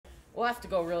we'll have to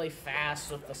go really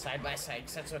fast with the side-by-side,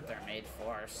 because that's what they're made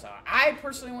for. So I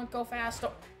personally wouldn't go fast.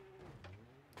 Oh.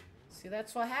 See,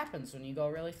 that's what happens when you go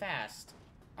really fast.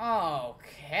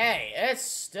 Okay, it's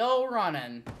still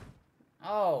running.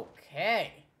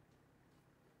 Okay.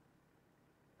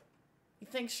 You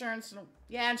think insurance...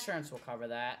 Yeah, insurance will cover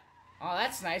that. Oh,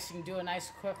 that's nice. You can do a nice,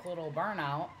 quick little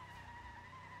burnout.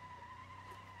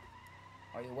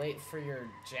 Or you wait for your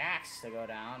jacks to go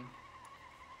down.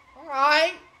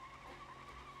 Alright.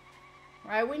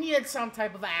 Alright, we needed some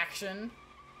type of action.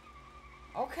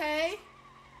 Okay.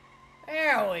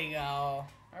 There we go.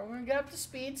 Alright, we're gonna get up to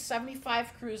speed.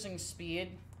 75 cruising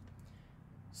speed.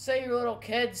 Say your little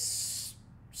kid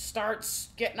starts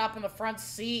getting up in the front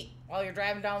seat while you're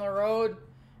driving down the road,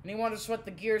 and he wonders what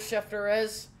the gear shifter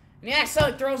is, and he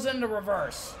accidentally throws it into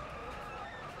reverse.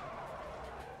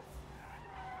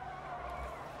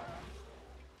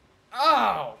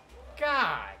 Oh,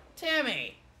 God.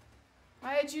 Timmy.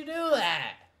 Why did you do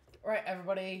that? Alright,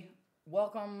 everybody.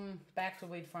 Welcome back to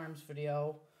Wade Farms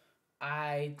video.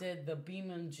 I did the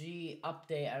Beam.ng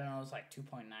update. I don't know, it was like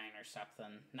 2.9 or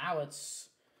something. Now it's...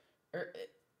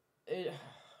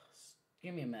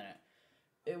 give me a minute.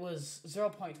 It was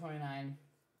 0.29.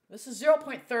 This is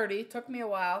 0.30. Took me a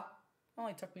while.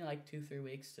 Only took me like 2-3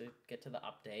 weeks to get to the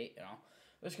update, you know.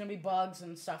 There's going to be bugs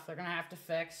and stuff they're going to have to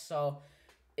fix, so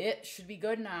it should be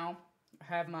good now. I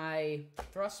have my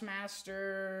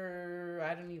Thrustmaster.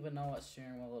 I don't even know what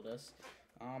steering wheel it is.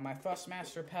 My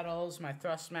Thrustmaster pedals, my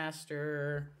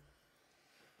Thrustmaster...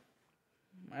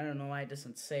 I don't know why it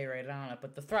doesn't say right on it,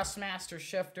 but the Thrustmaster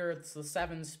shifter, it's the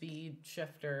 7-speed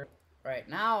shifter. Right,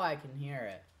 now I can hear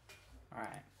it.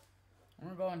 Alright.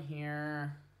 We're going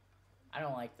here. I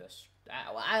don't like this.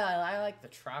 I like the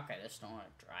truck, I just don't want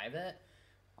to drive it.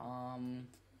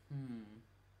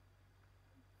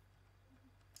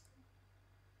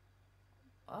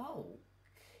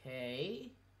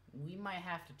 Okay. We might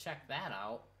have to check that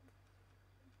out.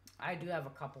 I do have a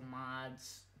couple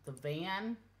mods. The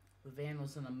van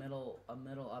was in a middle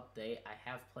update. I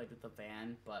have played with the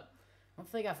van, but I don't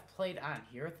think I've played on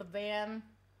here with the van.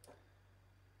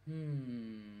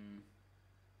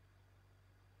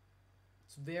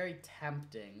 It's very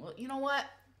tempting. Well, you know what?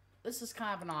 This is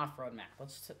kind of an off-road map.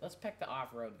 Let's pick the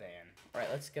off-road van. All right,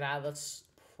 let's get out. Let's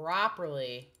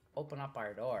properly open up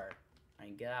our door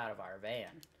and get out of our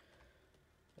van.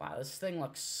 Wow, this thing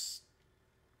looks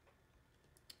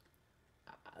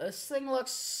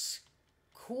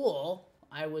cool,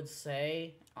 I would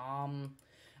say.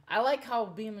 I like how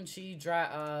Beam.ng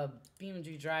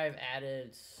Drive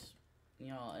added, you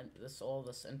know, all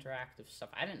this interactive stuff.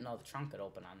 I didn't know the trunk could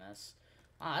open on this.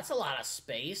 That's a lot of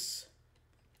space.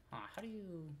 How do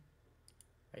you...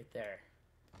 Right there.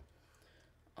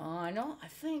 I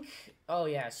think... Oh,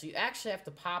 yeah, so you actually have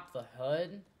to pop the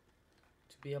hood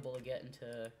to be able to get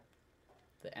into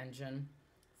the engine.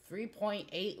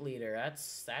 3.8 liter.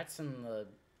 That's in the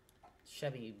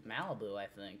Chevy Malibu, I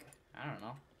think. I don't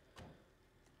know.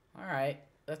 Alright.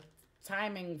 The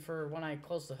timing for when I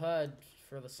close the hood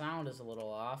for the sound is a little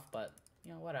off, but,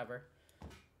 you know, whatever.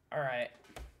 Alright.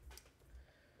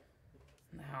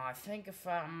 Now, I think if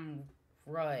I'm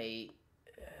right,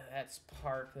 that's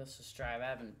park, this is drive. I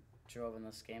haven't driven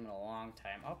this game in a long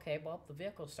time. Okay, well, the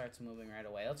vehicle starts moving right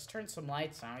away. Let's turn some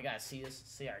lights on. We gotta see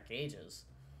our gauges.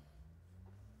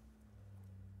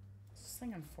 Is this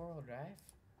thing on 4-wheel drive?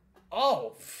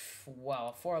 Oh,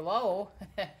 well, 4-low.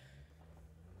 I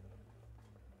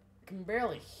can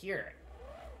barely hear it.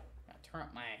 Gotta turn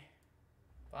up my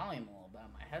volume a little bit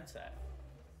on my headset.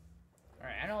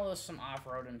 Alright, I know there's some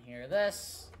off-road in here.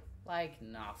 This, like,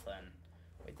 nothing.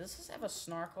 Wait, does this have a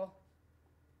snorkel?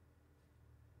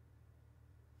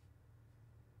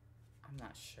 I'm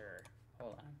not sure.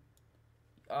 Hold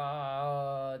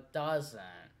on.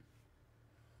 Doesn't.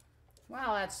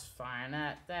 Well, that's fine.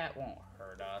 That won't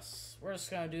hurt us. We're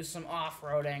just gonna do some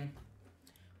off-roading.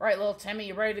 Alright, little Timmy,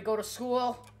 you ready to go to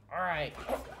school? Alright.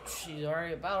 Oh, she's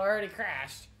already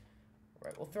crashed.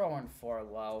 Alright, we'll throw her in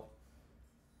 4-low.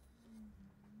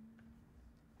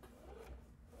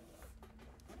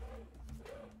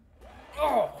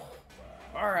 Oh!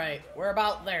 Alright, we're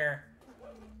about there.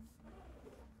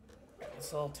 Got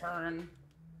this little turn.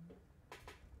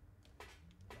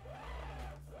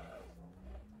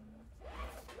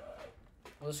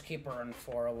 We'll just keep her in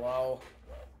 4-low.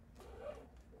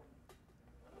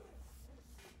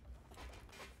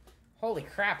 Holy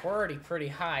crap, we're already pretty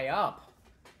high up.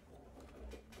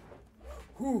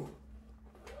 Whew.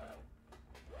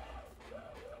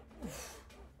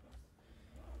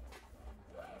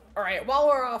 Alright, while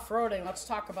we're off-roading, let's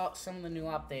talk about some of the new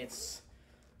updates.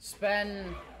 It's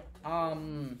been,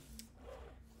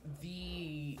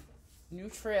 the new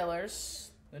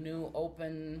trailers, the new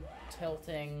open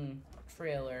tilting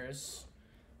trailers.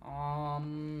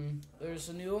 There's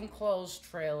a new enclosed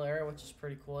trailer, which is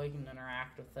pretty cool. You can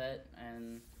interact with it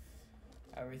and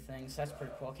everything, so that's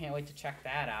pretty cool. Can't wait to check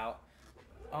that out.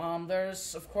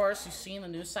 There's, of course, you've seen the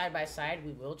new side-by-side.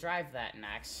 We will drive that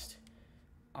next.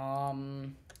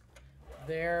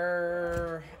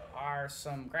 There are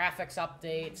some graphics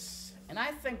updates, and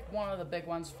I think one of the big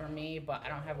ones for me, but I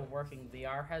don't have a working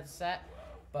VR headset,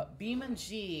 but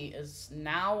Beam.ng is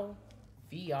now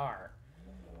VR.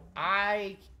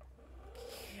 I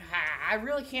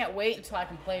really can't wait until I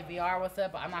can play VR with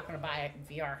it, but I'm not going to buy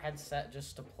a VR headset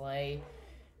just to play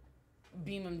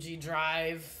Beam.ng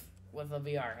Drive with a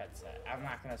VR headset. I'm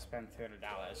not going to spend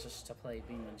 $300 just to play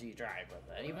Beam.ng Drive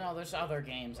with it, even though there's other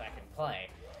games I can play.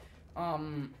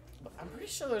 But I'm pretty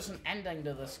sure there's an ending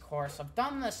to this course. I've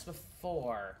done this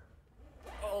before.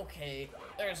 Okay,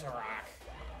 there's a rock.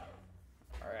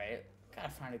 Alright, gotta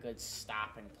find a good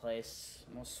stopping place.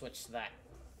 We'll switch to that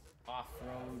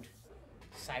off-road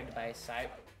side-by-side.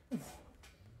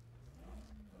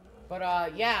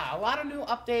 But, yeah, a lot of new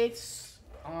updates.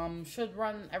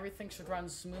 Everything should run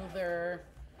smoother.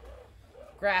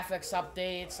 Graphics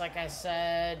updates, like I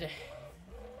said.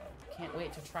 Can't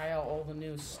wait to try out all the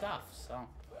new stuff, so.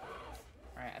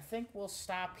 Alright, I think we'll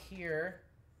stop here.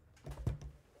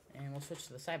 And we'll switch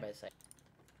to the side-by-side.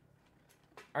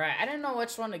 Alright, I didn't know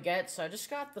which one to get, so I just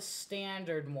got the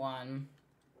standard one.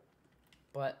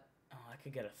 But, oh, I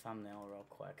could get a thumbnail real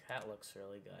quick. That looks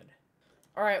really good.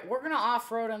 Alright, we're gonna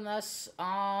off-road in this.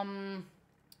 I'm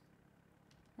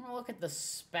gonna look at the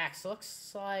specs. It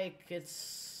looks like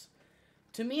it's...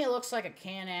 To me, it looks like a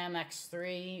Can-Am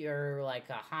X3 or like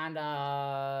a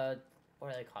Honda...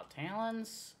 What are they called?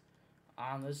 Talons?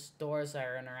 There's doors that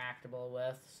are interactable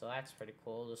with, so that's pretty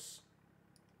cool. Just...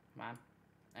 Come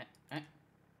on.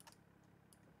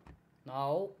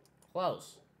 No.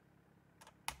 Close.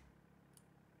 I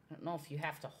don't know if you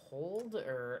have to hold,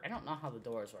 or... I don't know how the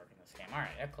doors work in this game.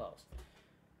 Alright, they're closed.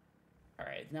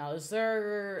 Alright, now is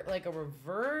there, like, a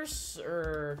reverse,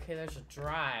 or... Okay, there's a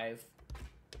drive.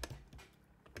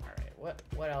 Alright,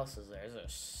 what else is there? Is there a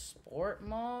sport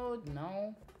mode?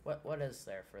 No? What is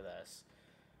there for this?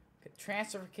 Okay,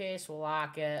 transfer case, we'll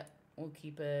lock it. We'll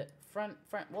keep it...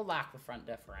 We'll lock the front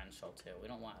differential, too. We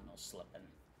don't want no slipping.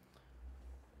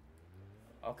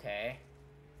 Okay.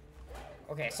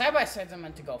 Okay, side-by-sides are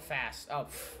meant to go fast. Oh,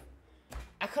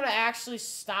 I could have actually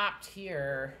stopped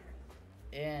here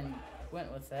and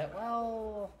went with it.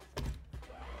 Well, I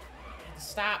had to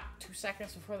stop 2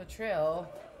 seconds before the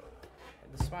trail. I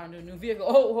had to spawn into a new vehicle.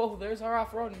 Oh, there's our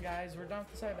off-roading, guys. We're done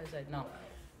with the side-by-side. No,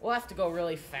 we'll have to go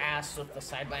really fast with the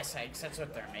side-by-side because that's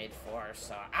what they're made for.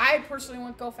 So I personally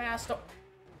wouldn't go fast. Oh.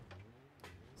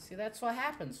 See, that's what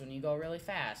happens when you go really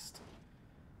fast.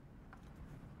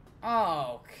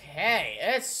 Okay,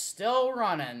 it's still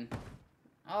running.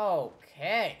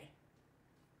 Okay.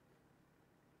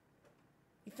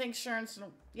 You think insurance...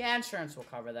 Yeah, insurance will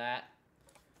cover that.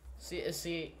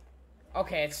 See...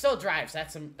 Okay, it still drives.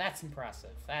 That's impressive.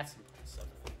 That's impressive.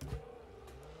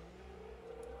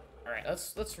 Alright,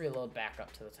 let's reload back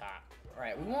up to the top.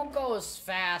 Alright, we won't go as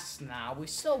fast now. We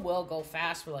still will go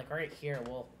fast, but like right here,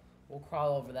 we'll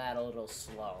crawl over that a little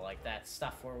slow. Like that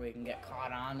stuff where we can get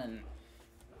caught on and...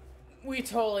 We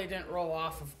totally didn't roll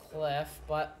off of cliff,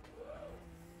 but,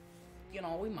 you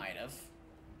know, we might have.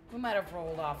 We might have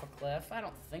rolled off a cliff. I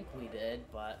don't think we did,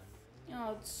 but, you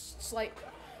know, it's a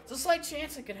slight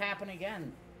chance it could happen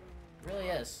again. It really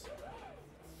is.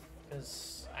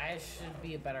 Because I should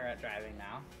be better at driving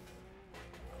now.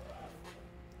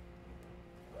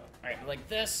 Alright, like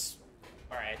this.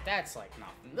 Alright, that's like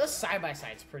nothing. This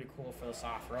side-by-side's pretty cool for this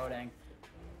off-roading.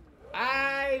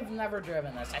 I've never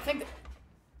driven this. I think...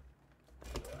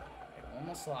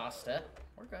 Almost lost it.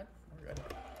 We're good. We're good.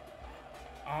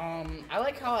 I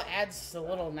like how it adds the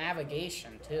little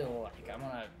navigation, too. Like, I'm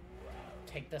gonna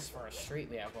take this for a street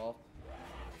vehicle.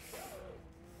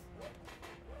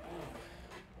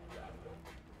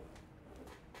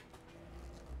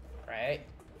 Right.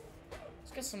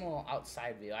 Let's get some little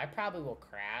outside view. I probably will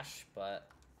crash, but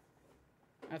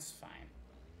that's fine.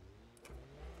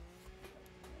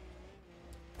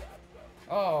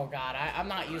 Oh, God, I'm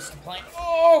not used to playing.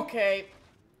 Oh, okay.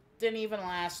 Didn't even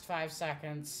last 5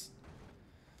 seconds.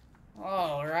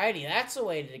 Alrighty, that's a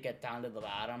way to get down to the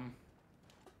bottom.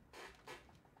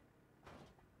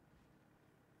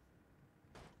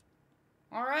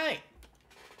 Alright.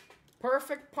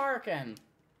 Perfect parking.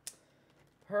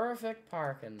 Perfect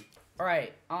parking.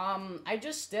 Alright, I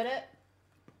just did it.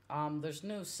 There's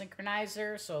new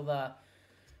synchronizer, so the,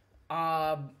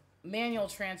 manual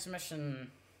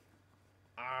transmission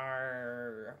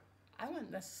are, I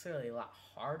wouldn't necessarily a lot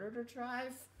harder to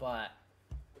drive, but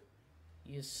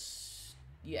you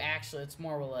actually, it's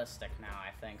more realistic now,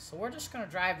 I think. So we're just gonna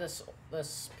drive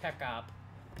this pickup,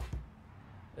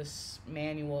 this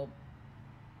manual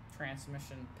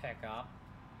transmission pickup.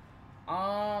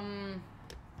 Wow,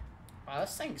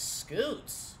 this thing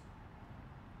scoots.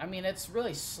 I mean, it's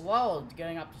really slow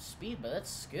getting up to speed, but it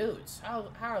scoots.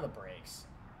 How are the brakes?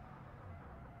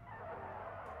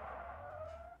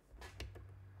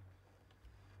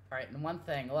 Alright, and one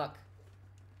thing, look.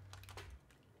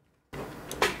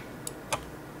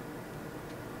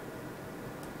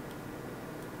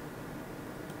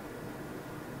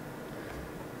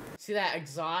 See that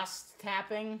exhaust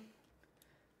tapping?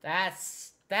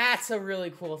 That's a really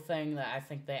cool thing that I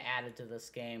think they added to this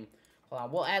game. Hold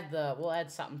on, we'll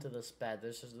add something to this bed.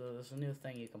 There's a new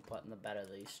thing you can put in the bed of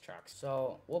these trucks.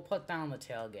 So we'll put down the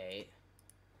tailgate.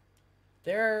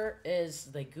 There is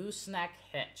the gooseneck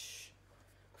hitch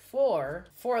for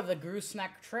the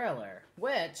gooseneck trailer,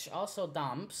 which also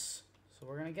dumps. So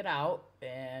we're gonna get out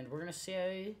and we're gonna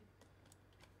see.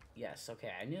 Yes,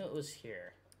 okay, I knew it was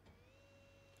here.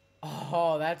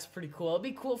 Oh, that's pretty cool. It'd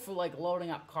be cool for, like, loading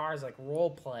up cars, like,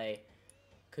 roleplay.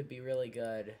 Could be really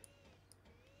good.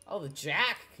 Oh, the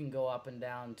jack can go up and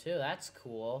down, too. That's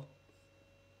cool.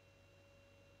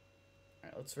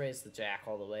 Alright, let's raise the jack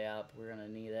all the way up. We're gonna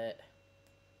need it.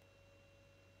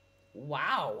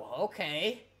 Wow,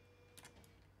 okay.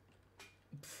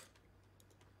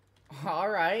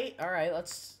 Alright,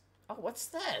 let's... Oh, what's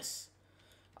this?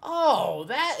 Oh,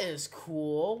 that is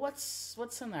cool. What's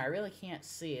in there? I really can't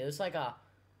see. It was like a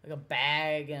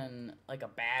bag and like a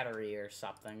battery or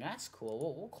something. That's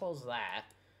cool. We'll close that.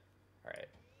 All right.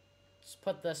 Let's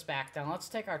put this back down. Let's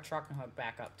take our truck and hook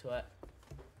back up to it.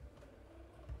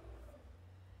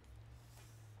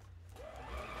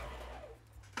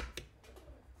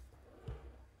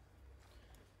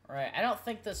 All right. I don't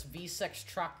think this V6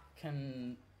 truck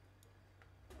can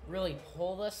really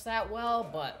pull this that well,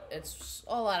 but it's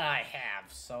all that I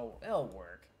have, so it'll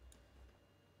work.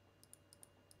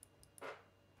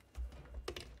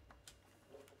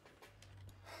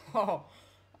 Oh,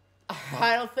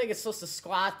 I don't think it's supposed to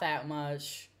squat that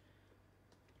much.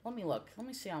 Let me look. Let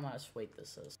me see how much weight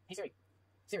this is. Hey Siri.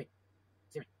 Siri.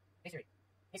 Siri. Hey Siri.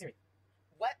 Hey Siri.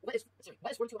 What is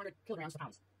 4,200 kilograms to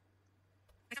pounds?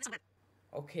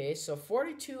 Okay, so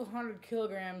 4,200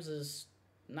 kilograms is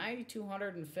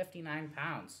 9,259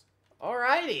 pounds.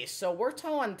 Alrighty, so we're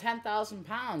towing 10,000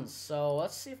 pounds. So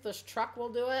let's see if this truck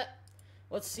will do it.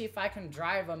 Let's see if I can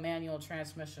drive a manual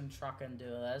transmission truck and do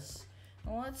this.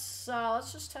 Well,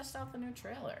 let's just test out the new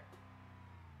trailer.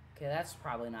 Okay, that's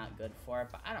probably not good for it,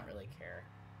 but I don't really care.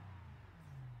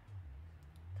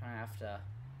 Kind of have to.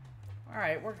 All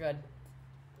right, we're good.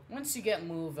 Once you get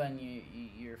moving,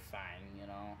 you're fine, you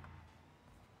know.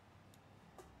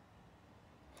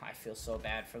 I feel so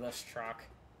bad for this truck.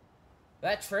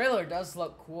 That trailer does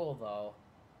look cool, though.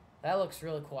 That looks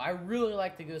really cool. I really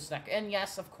like the gooseneck. And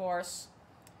yes, of course,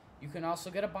 you can also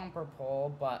get a bumper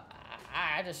pole, but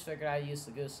I just figured I'd use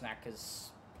the gooseneck because,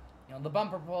 you know, the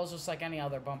bumper pole is just like any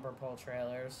other bumper pole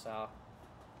trailer, so.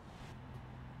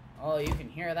 Oh, you can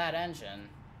hear that engine.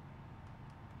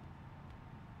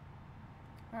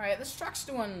 Alright, this truck's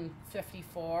doing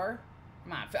 54.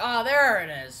 Come on. Oh, there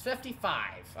it is.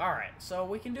 55. Alright, so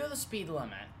we can do the speed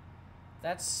limit.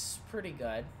 That's pretty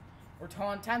good. We're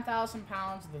towing 10,000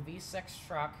 pounds of the V6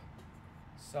 truck.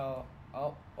 So,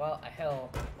 oh, well, a hill.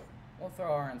 We'll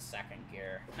throw her in second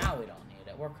gear. Now we don't need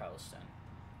it. We're coasting.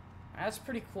 That's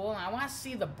pretty cool. And I want to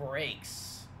see the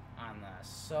brakes on this.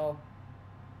 So,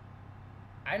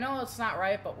 I know it's not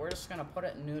right, but we're just going to put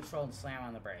it in neutral and slam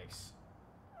on the brakes.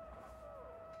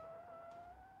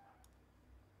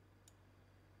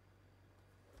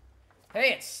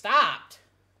 Hey, it stopped.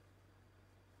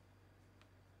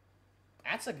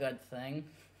 That's a good thing.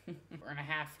 We're gonna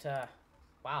have to...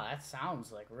 Wow, that sounds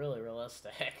like really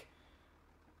realistic.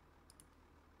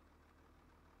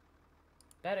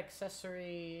 Bed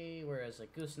accessory... Where is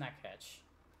it? Gooseneck hitch.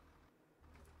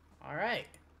 Alright.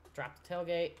 Drop the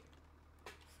tailgate.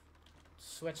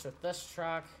 Switch with this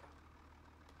truck.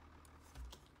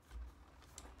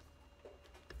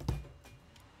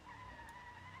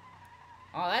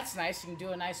 Oh, that's nice. You can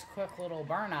do a nice quick little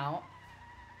burnout.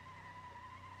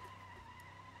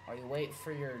 While you wait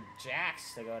for your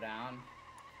jacks to go down.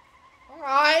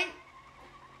 Alright.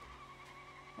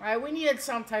 Alright, we needed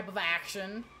some type of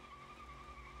action.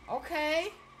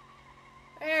 Okay.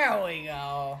 There we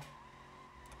go.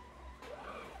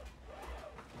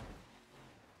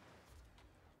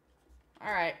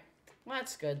 Alright. Well,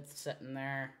 that's good sitting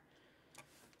there.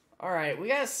 Alright, we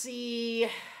gotta see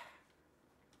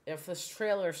if this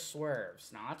trailer swerves.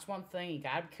 Now, that's one thing. You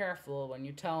gotta be careful when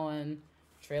you're towing.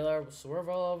 Trailer will swerve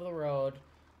all over the road.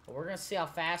 But we're gonna see how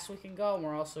fast we can go, and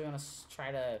we're also gonna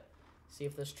try to see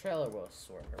if this trailer will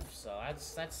swerve. So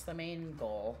that's the main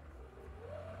goal.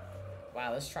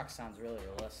 Wow, this truck sounds really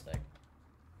realistic.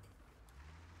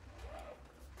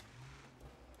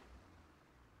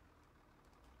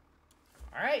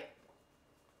 Alright.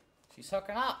 She's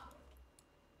hooking up.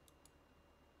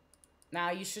 Now,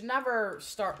 you should never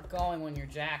start going when your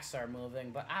jacks are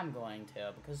moving, but I'm going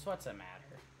to, because what's it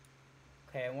matter?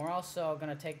 Okay, and we're also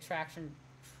going to take traction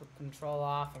control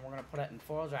off, and we're going to put it in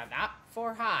four-wheel drive. Not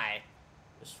for high,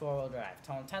 just four-wheel drive.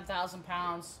 Towing 10,000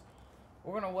 pounds.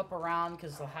 We're going to whip around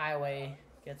because the highway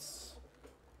gets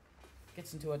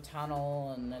into a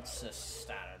tunnel, and it's just,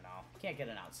 I don't know. Can't get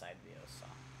an outside view, so.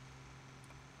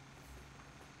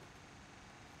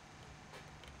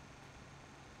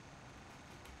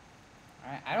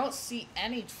 Alright, I don't see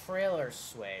any trailer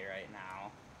sway right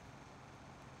now.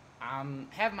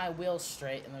 Have my wheels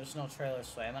straight and there's no trailer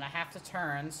sway. I'm gonna have to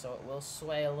turn, so it will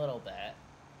sway a little bit.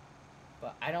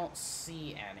 But I don't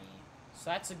see any.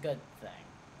 So that's a good thing.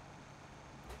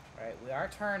 Alright, we are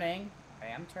turning. I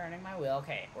am turning my wheel.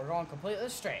 Okay, we're going completely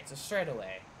straight. It's a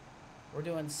straightaway. We're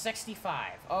doing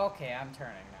 65. Okay, I'm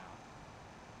turning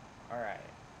now. Alright.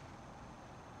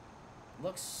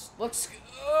 Looks,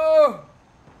 oh!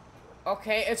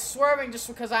 Okay, it's swerving just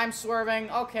because I'm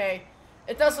swerving. Okay.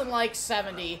 It doesn't like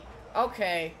 70.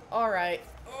 Okay. Alright.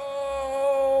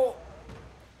 Oh!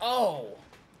 Oh!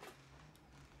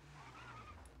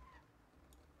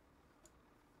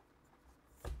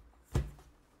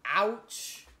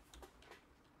 Ouch.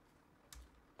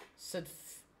 Said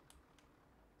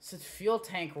fuel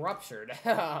tank ruptured.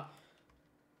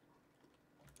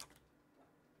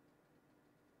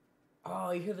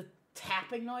 Oh, you hear the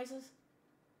tapping noises?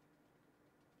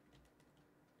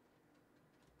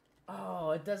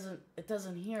 Oh, it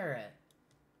doesn't hear it.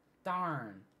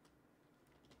 Darn.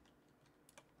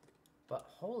 But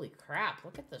holy crap,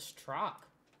 look at this truck.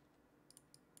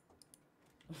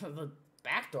 The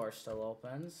back door still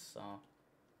opens, so.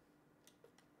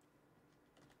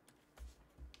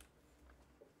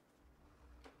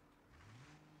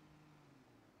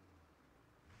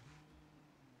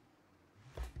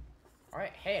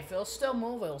 Alright, hey, if it'll still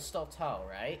move, it'll still tow,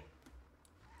 right?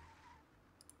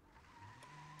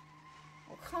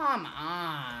 Oh, come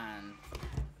on.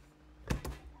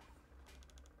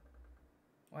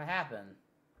 What happened?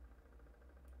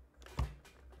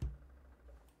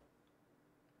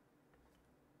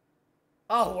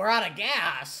 Oh, we're out of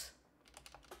gas.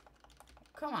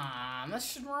 Come on, this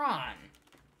should run.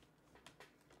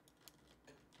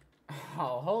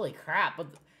 Oh, holy crap. But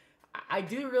I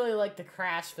do really like the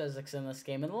crash physics in this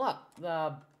game. And look,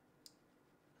 the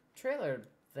trailer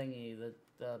thingy,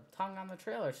 the tongue on the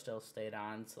trailer still stayed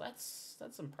on. So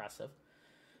that's impressive.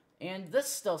 And this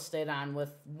still stayed on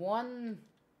with one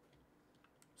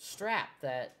strap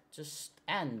that just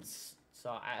ends.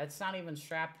 So it's not even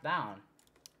strapped down.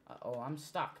 Uh-oh, I'm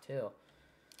stuck too.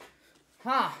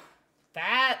 Huh.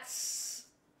 This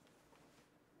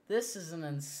is an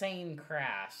insane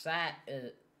crash.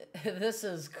 This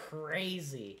is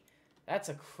crazy. That's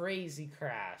a crazy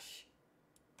crash.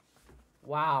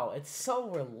 Wow, it's so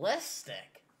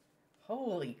realistic.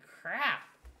 Holy crap.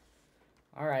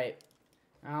 Alright.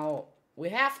 Now, we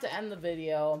have to end the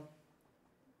video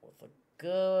with a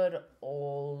good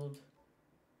old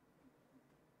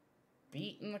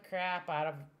beating the crap out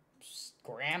of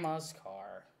Grandma's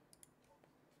car.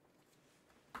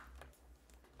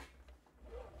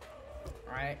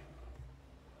 Alright.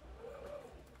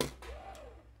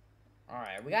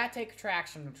 Alright, we gotta take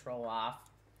traction control off.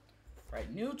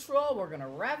 Right, neutral, we're gonna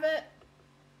rev it.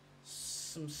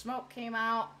 Some smoke came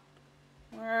out.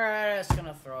 We're just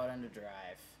gonna throw it into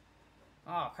drive.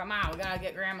 Oh, come on, we gotta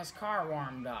get Grandma's car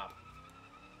warmed up.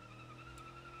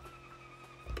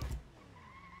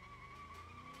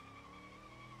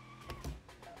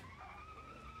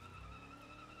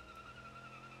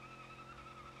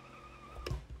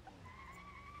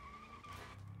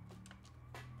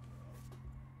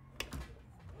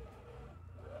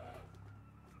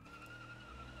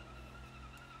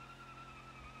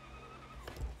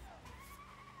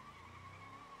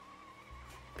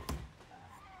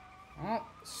 Well,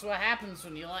 this is what happens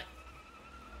when you let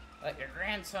your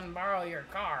grandson borrow your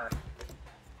car.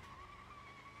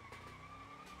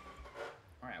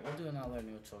 Alright, we'll do another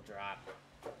neutral drop.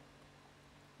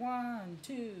 1,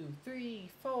 2, 3,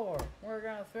 4. We're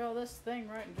gonna throw this thing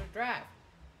right into drive.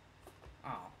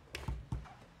 Oh.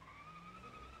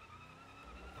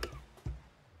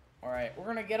 Alright, we're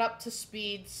gonna get up to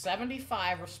speed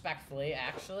 75 respectfully,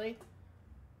 actually.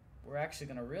 We're actually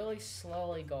gonna really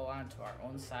slowly go onto our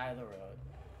own side of the road.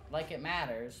 Like it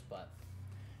matters, but...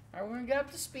 Alright, we're gonna get up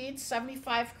to speed,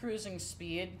 75 cruising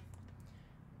speed.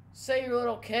 Say your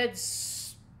little kid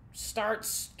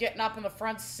starts getting up in the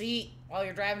front seat while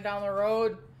you're driving down the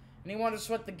road, and he wonders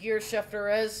what the gear shifter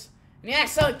is, and he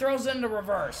accidentally throws it into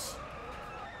reverse.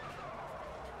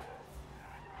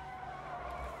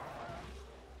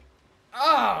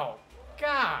 Oh,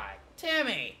 God,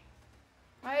 Timmy,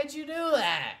 why did you do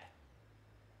that?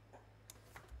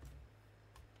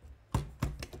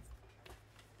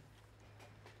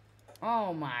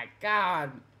 Oh my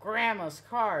God, Grandma's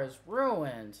car is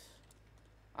ruined.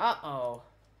 Uh-oh.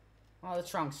 Well, the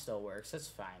trunk still works, it's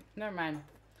fine. Never mind.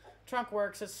 Trunk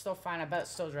works, it's still fine, I bet it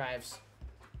still drives.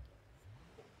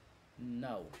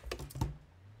 No.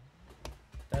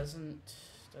 Doesn't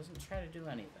try to do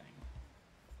anything.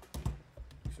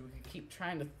 So we can keep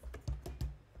trying to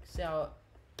see how...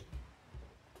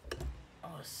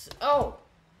 Oh!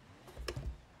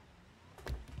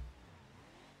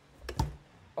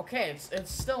 Okay,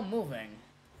 it's still moving.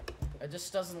 It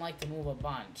just doesn't like to move a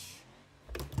bunch.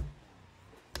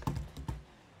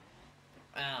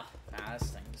 Ah, nah,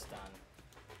 this thing's done.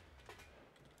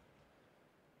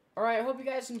 Alright, I hope you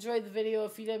guys enjoyed the video.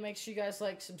 If you did, make sure you guys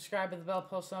like, subscribe, hit the bell,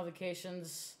 post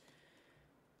notifications.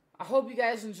 I hope you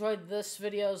guys enjoyed this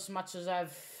video as much as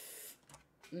I've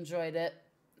enjoyed it.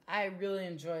 I really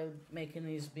enjoy making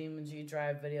these Beam.ng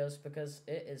drive videos because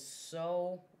it is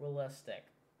so realistic.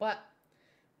 But,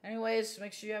 anyways,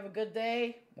 make sure you have a good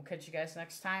day. We'll catch you guys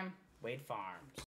next time. Wade Farms.